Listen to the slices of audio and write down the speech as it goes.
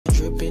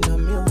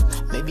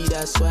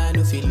I swear I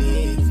no feel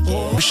live.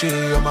 Yeah.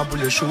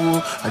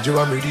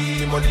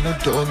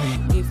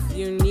 If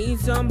you need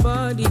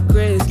somebody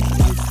crazy.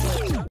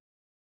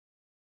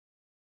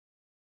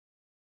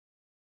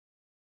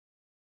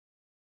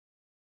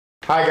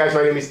 Hi guys,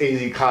 my name is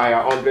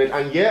Hezekiah Hundred,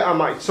 and here are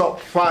my top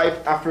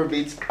 5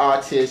 Afrobeat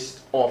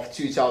artists of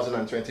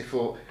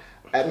 2024.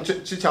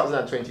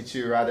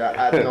 2022 rather.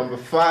 At number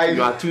 5,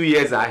 you are 2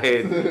 years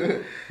ahead.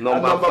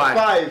 Number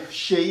 5,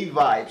 Shay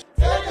Vibes.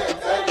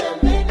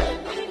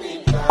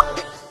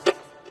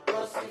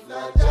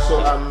 So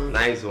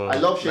nice one. I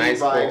love Shay Vibes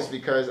call.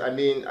 because I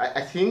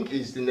think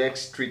it's the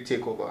next street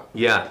takeover.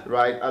 Yeah.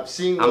 Right. I've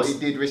seen what he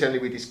did recently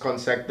with his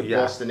concert, the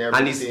Bust and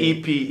everything. And his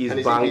EP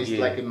is banging. It's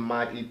like a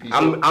mad EP.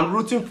 So I'm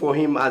rooting for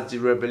him as the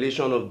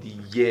revelation of the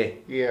year.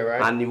 Yeah,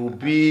 right. And he will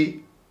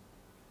be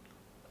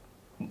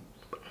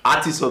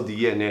artist of the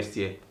year next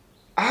year.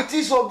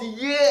 Artist of the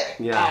year?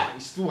 Yeah.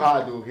 It's too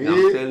hard though. Yeah,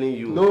 I'm telling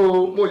you.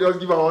 No, more just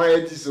give him one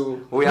artist. So.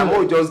 Oh yeah,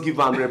 more just give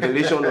him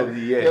revelation of the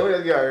year. Yeah, we'll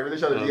just give him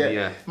revelation of the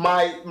year.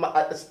 My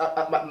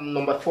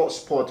number 4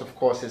 spot, of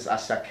course, is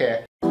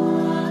Hezekiah.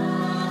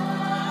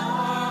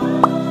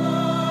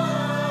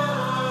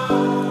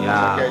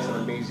 Yeah. Hezekiah is an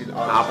amazing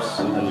artist.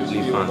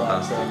 Absolutely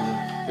fantastic.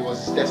 It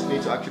was his destiny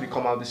to actually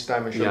come out this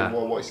time and show the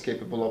world what he's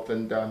capable of,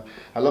 and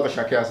I love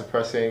Hezekiah as a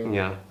person.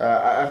 Yeah.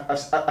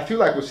 I feel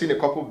like we've seen a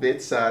couple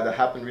bits that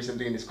happened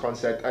recently in this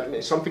concert. I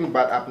mean, something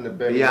bad happened in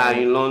Birmingham. Yeah,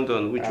 in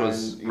London, which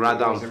was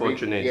rather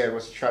unfortunate. It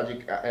was a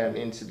tragic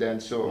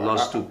incident. So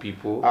lost 2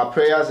 people. Our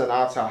prayers and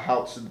hearts are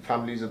out to the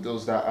families of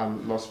those that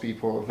lost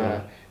people.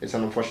 It's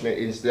an unfortunate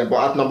incident.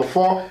 But at number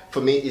 4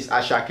 for me is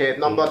Hezekiah.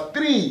 Number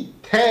 3,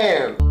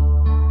 Tam.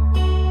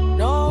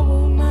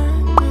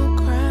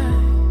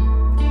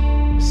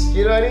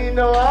 You don't need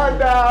no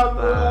other.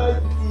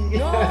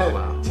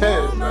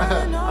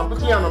 I'm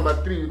putting you at number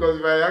 3 because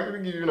if I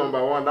actually give you number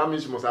 1, that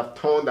means you must have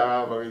turned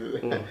around for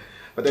it.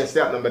 But then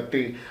stay at number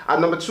 3. At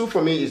number 2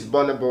 for me is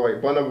Burna Boy.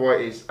 Burna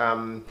Boy is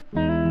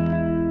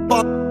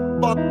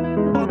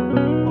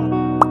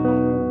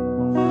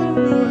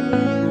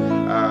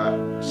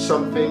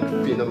something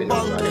phenomenal.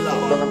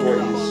 Burna Boy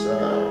is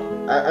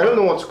I don't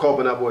know what to call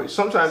Burna Boy.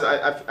 Sometimes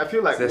I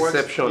feel like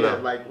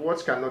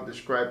words cannot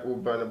describe who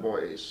Burna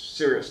Boy is.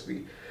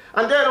 Seriously.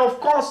 And then of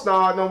course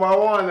now number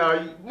 1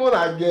 more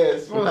than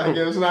guess. So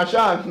I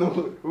shan't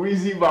know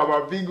Weezy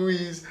Baba, Big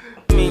Weez.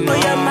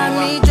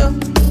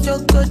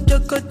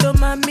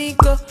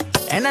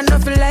 And I know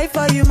for life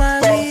for you,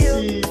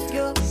 Foxy,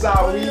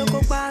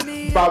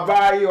 Zawiz,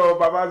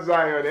 Baba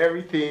Zion,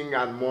 everything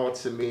and more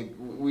to me.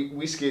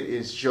 Wizkid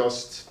is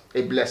just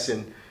a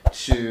blessing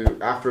to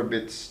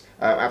Afrobeats.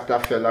 After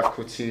Fela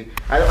Kuti,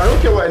 I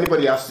don't care what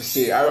anybody has to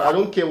say. I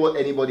don't care what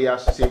anybody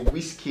has to say.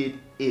 Wizkid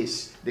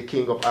is the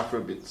king of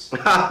Afrobeats.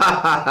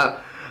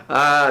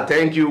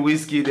 Thank you,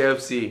 Wizkid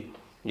FC.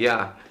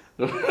 Yeah,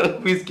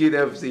 Wizkid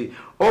FC.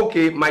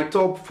 Okay, my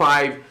top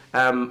 5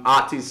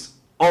 artists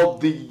of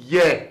the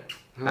year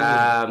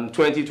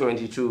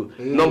 2022.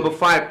 Number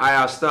 5,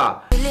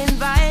 Ayastar.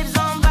 Vibes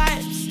on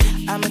vibes.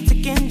 I'm a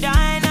ticking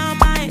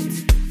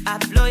dynamite. I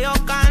blow your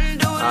candle.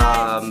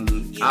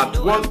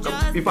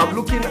 If I'm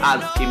looking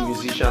at a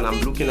musician,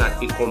 I'm looking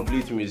at a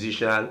complete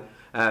musician.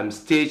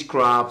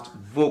 Stagecraft,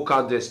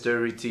 vocal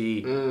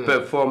dexterity,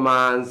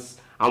 performance,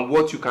 and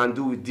what you can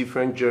do with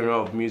different genre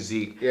of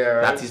music.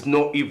 That is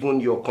not even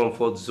your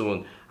comfort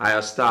zone.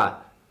 Ayastar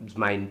is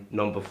my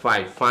number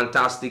 5.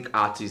 Fantastic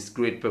artist,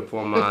 great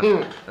performer.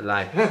 I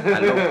love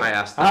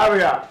Ayastar.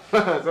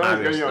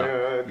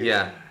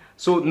 Yeah.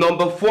 So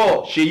number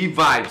 4, Shay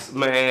Vibes,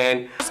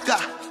 man.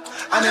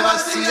 I never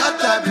see your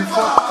type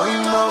before.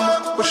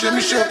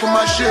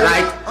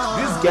 Like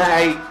this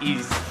guy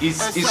is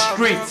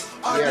street.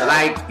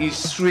 Like he's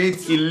street,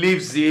 he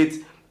lives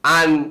it.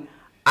 And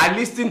I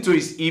listened to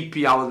his EP,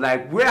 I was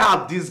like, where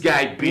have this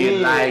guy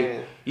been?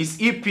 Like his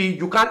EP,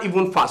 you can't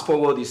even fast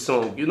forward the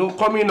song. You know,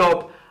 coming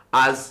up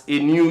as a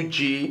new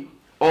G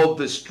off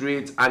the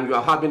street and you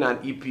are having an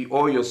EP,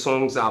 all your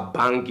songs are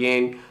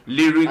banging,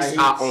 lyrics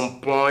are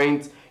on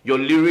point, your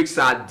lyrics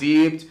are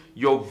deep,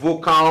 your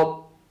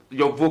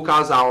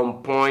vocals are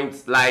on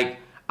point. Like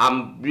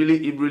I'm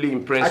really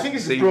impressed. I think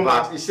it's the Pro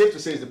Max. It's safe to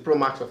say it's the Pro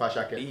Max of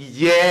Hezekiah.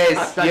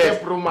 Yes.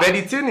 But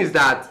the thing is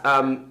that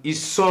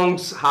his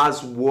songs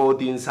has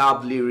wordings,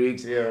 have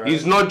lyrics.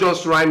 He's not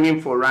just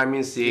rhyming for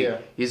rhyming's sake.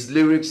 His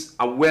lyrics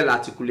are well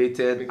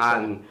articulated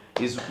and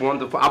he's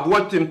wonderful. I've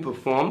watched him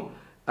perform.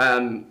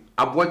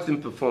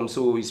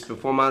 So his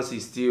performance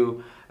is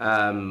still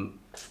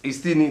he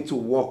still need to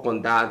work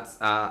on that.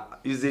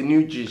 He's a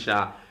new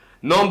Jisha.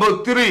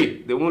 Number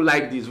 3, they won't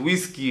like this,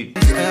 Wizkid.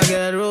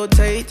 Get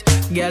rotate,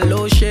 get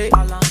low shake.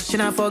 She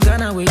not for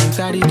Ghana when you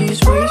carry this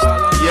waist.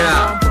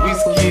 Yeah,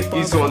 Wizkid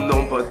is on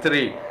number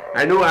 3.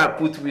 I know I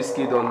put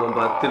Wizkid on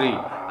number 3.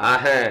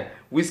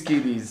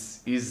 Wizkid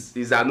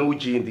is an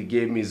OG in the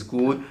game, is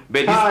good.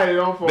 But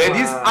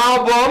this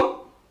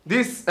album,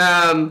 this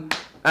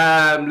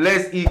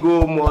Less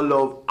Ego More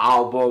Love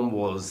album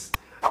was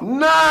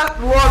Not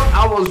what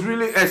I was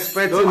really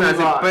expecting as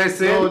a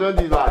person. No, don't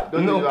do that.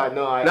 Don't do that.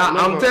 No,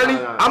 I'm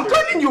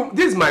telling you,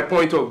 this is my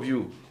point of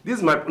view. This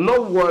is not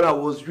what I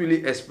was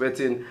really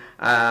expecting.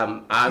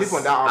 As sleep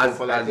on that album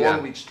for like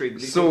 1 week straight.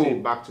 So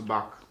back to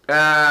back.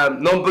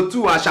 Number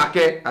 2,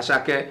 Ashake.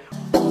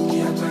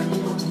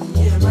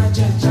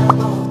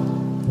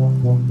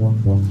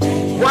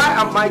 Why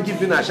am I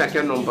giving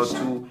Ashake number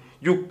 2?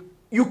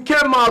 You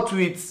came out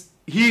with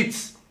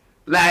hits.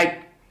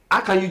 Like,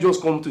 how can you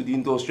just come to the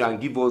industry and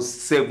give us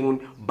 7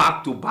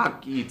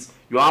 back-to-back hits?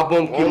 Your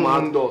album came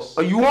out.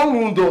 You won't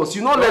wound us.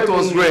 You don't let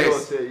us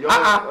rest.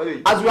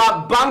 As we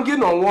are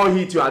banging on one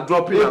hit, you are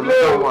dropping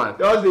another one.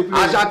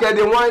 Ashake,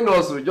 they whine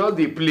us. Just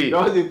they play.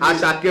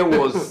 Ashake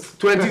was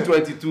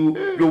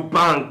 2022. You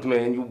banged,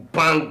 man. You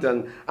banged.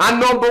 And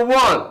number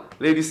 1,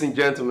 ladies and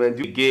gentlemen,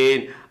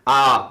 again.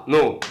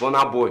 No,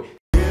 Burna Boy.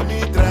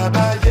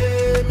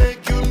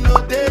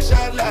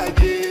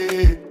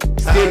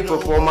 Stage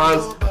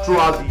performance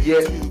throughout the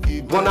year.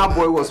 Burna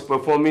Boy was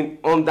performing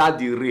under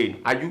the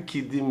rain. Are you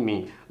kidding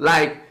me?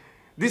 Like,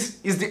 this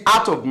is the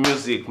art of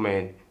music,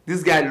 man.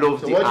 This guy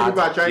loves the art. So what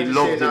you are trying to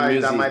say now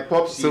is that my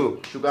popsy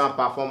should go and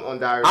perform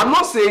under rain? I'm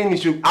not saying he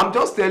should. I'm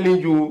just telling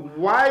you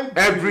why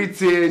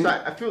everything. So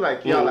I feel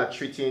like y'all are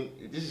treating.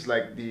 This is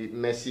like the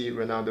Messi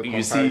Ronaldo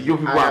comparison. You see, you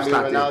people have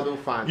started. Ronaldo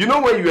fan. You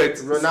know when you were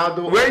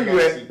Ronaldo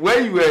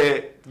when you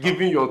were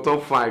giving your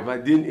top 5, I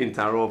didn't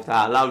interrupt.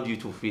 I allowed you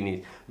to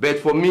finish. But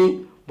for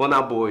me,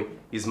 Burna Boy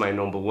is my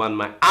number 1,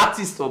 my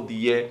artist of the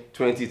year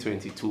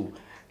 2022.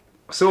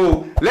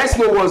 So let's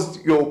know what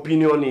your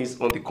opinion is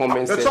on the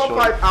comment section. The top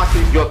 5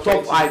 artists. Your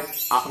top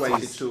 5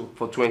 artists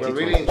for 2022. We're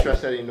really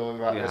interested in knowing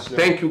that. Yeah.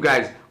 Thank you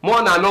guys. More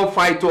than not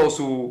fight us.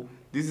 So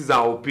this is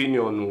our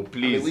opinion.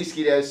 Please. I mean,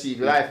 Whiskey FC, if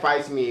you like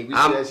fight me,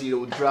 Whiskey FC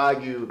will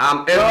drag you.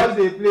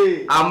 They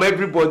play. I'm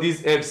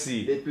everybody's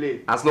FC. They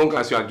play. As long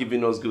as you are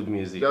giving us good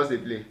music. Just they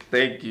play.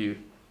 Thank you.